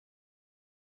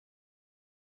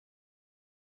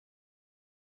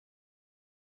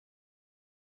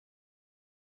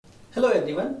Hello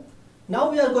everyone. Now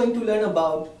we are going to learn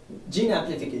about gene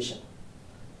amplification.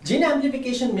 Gene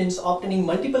amplification means obtaining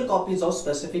multiple copies of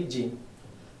specific gene.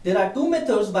 There are two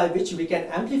methods by which we can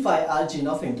amplify our gene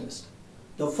of interest.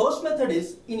 The first method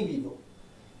is in vivo.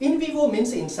 In vivo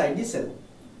means inside the cell.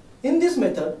 In this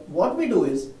method, what we do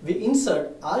is we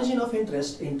insert our gene of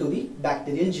interest into the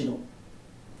bacterial genome.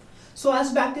 So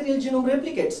as bacterial genome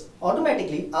replicates,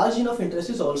 automatically our gene of interest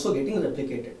is also getting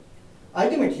replicated.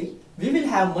 Ultimately, we will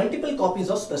have multiple copies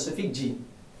of specific gene.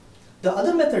 The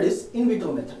other method is in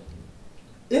vitro method.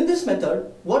 In this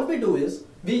method, what we do is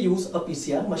we use a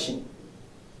PCR machine.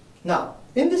 Now,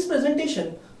 in this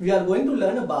presentation, we are going to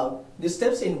learn about the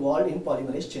steps involved in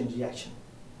polymerase chain reaction.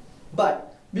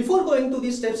 But before going to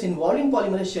the steps involved in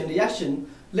polymerase chain reaction,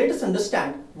 let us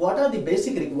understand what are the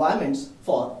basic requirements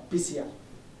for PCR.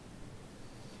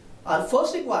 Our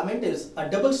first requirement is a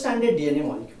double-stranded DNA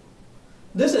molecule.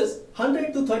 This is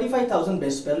 100 to 35,000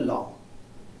 base pair long.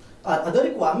 Our other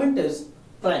requirement is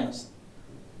primers.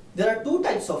 There are two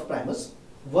types of primers.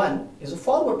 One is a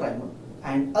forward primer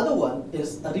and other one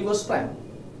is a reverse primer.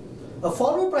 A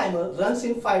forward primer runs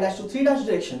in 5' to 3'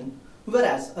 direction,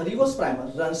 whereas a reverse primer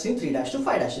runs in 3' to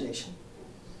 5' direction.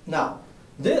 Now,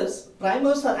 these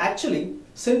primers are actually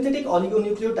synthetic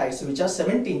oligonucleotides which are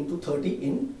 17 to 30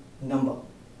 in number.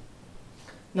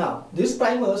 Now, these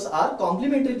primers are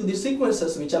complementary to the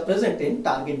sequences which are present in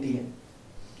target DNA.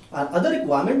 Our other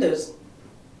requirement is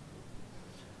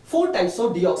 4 types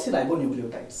of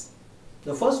deoxyribonucleotides.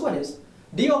 The first one is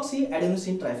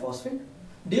deoxyadenosine triphosphate,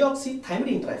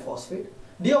 deoxythymidine triphosphate,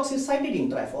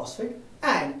 deoxycytidine triphosphate,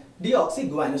 and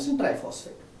deoxyguanosine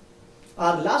triphosphate.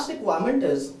 Our last requirement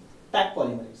is Taq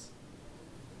polymerase.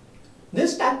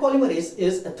 This Taq polymerase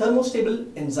is a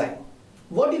thermostable enzyme.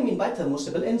 What do you mean by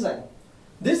thermostable enzyme?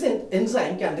 This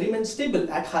enzyme can remain stable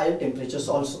at higher temperatures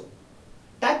also.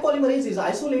 Taq polymerase is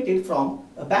isolated from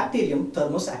a bacterium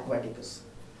Thermus aquaticus.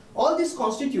 All these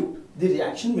constitute the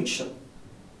reaction mixture.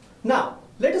 Now,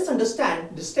 let us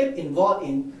understand the step involved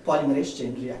in polymerase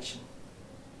chain reaction.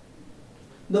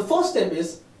 The first step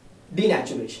is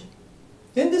denaturation.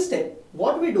 In this step,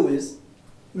 what we do is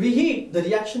we heat the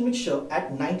reaction mixture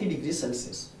at 90 degrees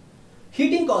Celsius.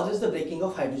 Heating causes the breaking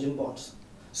of hydrogen bonds.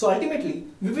 So ultimately,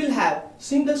 we will have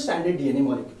single-stranded DNA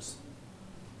molecules.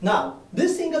 Now,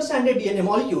 these single-stranded DNA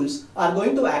molecules are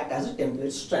going to act as a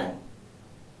template strand.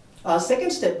 Our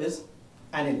second step is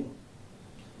annealing.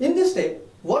 In this step,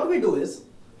 what we do is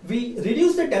we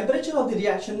reduce the temperature of the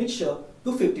reaction mixture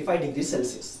to 55 degrees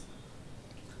Celsius.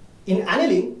 In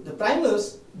annealing, the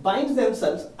primers bind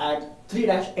themselves at 3'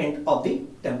 end of the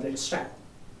template strand.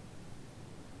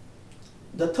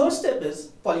 The third step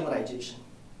is polymerization.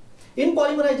 In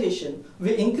polymerization,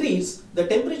 we increase the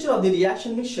temperature of the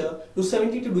reaction mixture to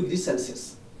 72 degrees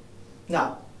Celsius.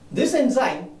 Now, this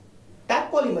enzyme,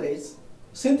 Taq polymerase,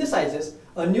 synthesizes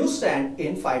a new strand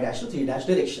in 5' to 3'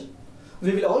 direction.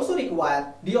 We will also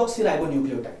require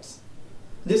deoxyribonucleotides.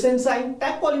 This enzyme,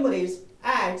 Taq polymerase,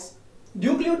 adds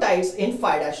nucleotides in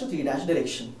 5' to 3'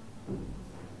 direction.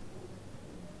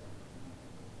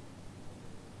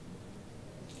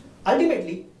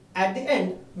 Ultimately, at the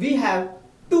end, we have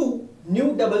two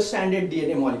new double-stranded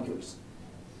DNA molecules.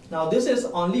 Now, this is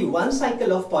only one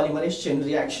cycle of polymerase chain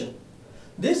reaction.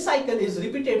 This cycle is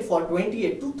repeated for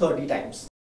 28 to 30 times.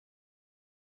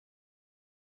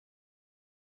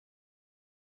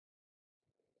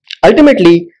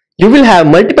 Ultimately, you will have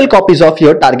multiple copies of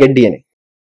your target DNA.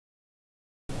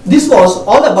 This was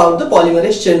all about the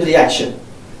polymerase chain reaction.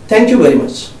 Thank you very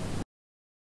much.